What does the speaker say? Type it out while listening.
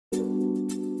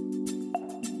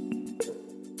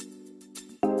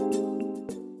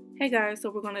Hey guys, so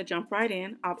we're going to jump right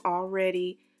in. I've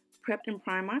already prepped and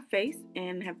primed my face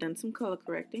and have done some color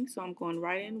correcting. So I'm going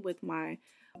right in with my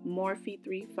Morphe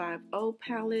 350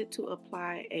 palette to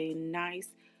apply a nice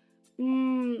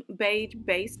beige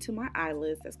base to my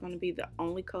eyelids. That's going to be the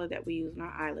only color that we use in our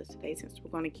eyelids today, since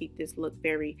we're going to keep this look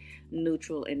very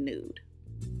neutral and nude.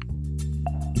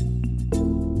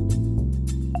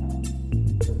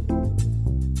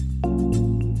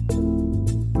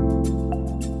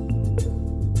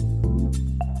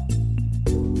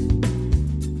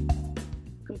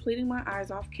 Completing my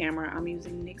eyes off camera, I'm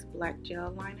using NYX Black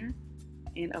Gel Liner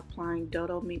and applying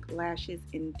Dodo Mink lashes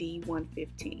in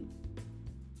D115.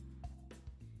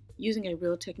 Using a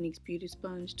Real Techniques beauty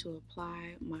sponge to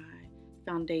apply my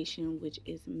foundation, which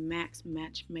is MAC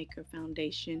Matchmaker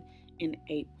Foundation in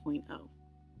 8.0.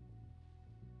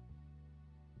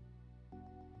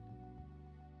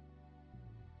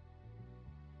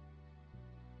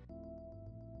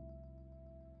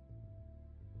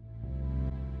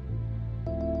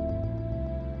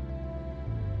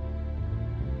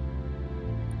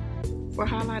 For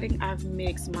highlighting, I've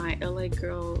mixed my LA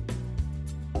Girl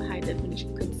High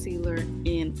Definition Concealer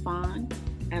in Fawn,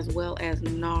 as well as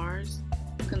NARS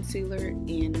Concealer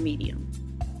in Medium.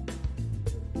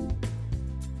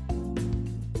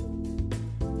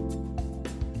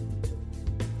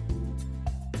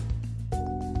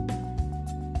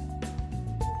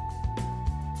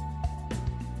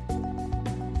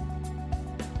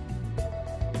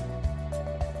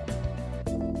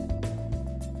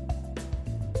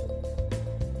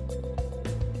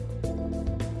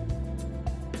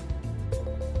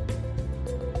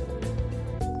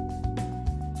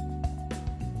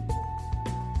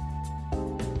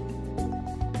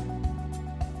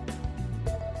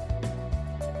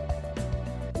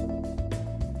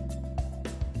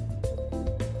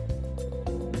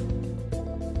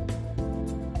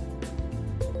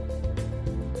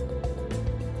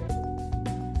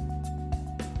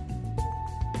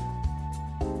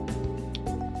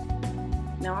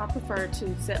 Now I prefer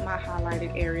to set my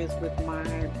highlighted areas with my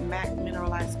MAC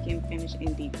Mineralized Skin Finish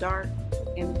in Deep Dark,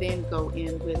 and then go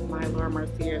in with my Laura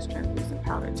Mercier's translucent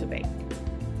powder to bake.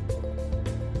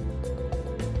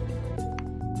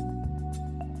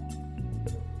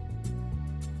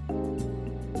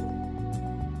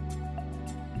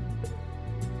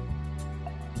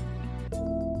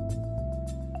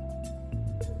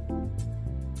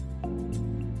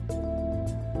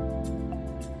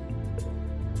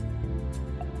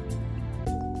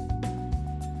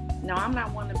 Now I'm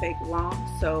not one to bake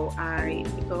long, so I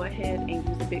go ahead and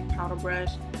use a big powder brush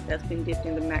that's been dipped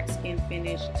in the MAC Skin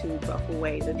Finish to buff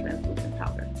away the translucent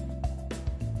powder.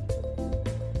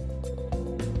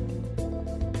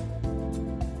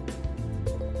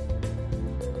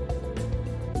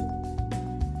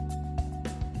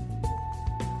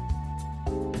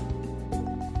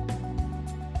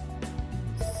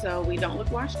 So we don't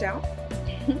look washed out.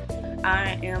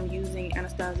 I am using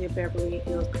Anastasia Beverly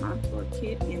Hills Contour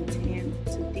Kit in Tan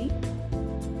to Deep.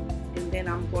 And then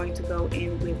I'm going to go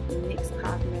in with NYX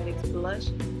Cosmetics Blush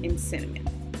in Cinnamon.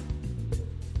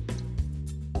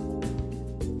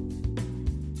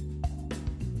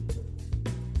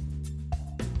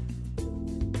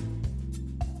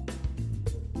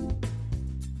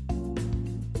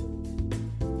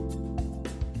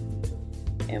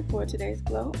 And for today's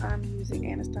glow, I'm using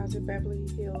Anastasia Beverly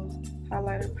Hills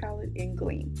Highlighter Palette in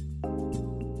GLEAM.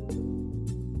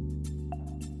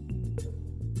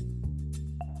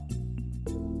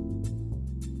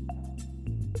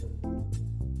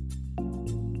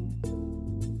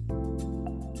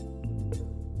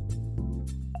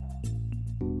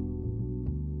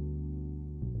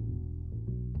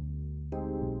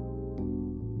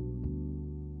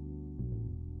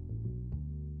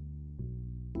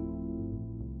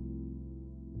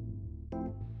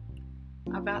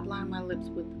 I've outlined my lips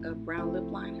with a brown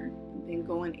lip liner, and then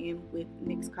going in with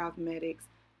NYX Cosmetics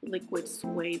Liquid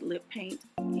Suede Lip Paint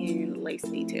in Lace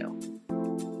Detail.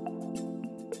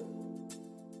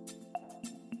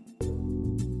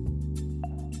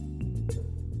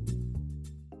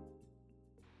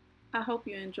 I hope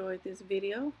you enjoyed this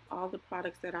video. All the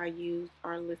products that I used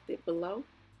are listed below.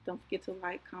 Don't forget to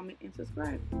like, comment, and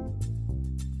subscribe.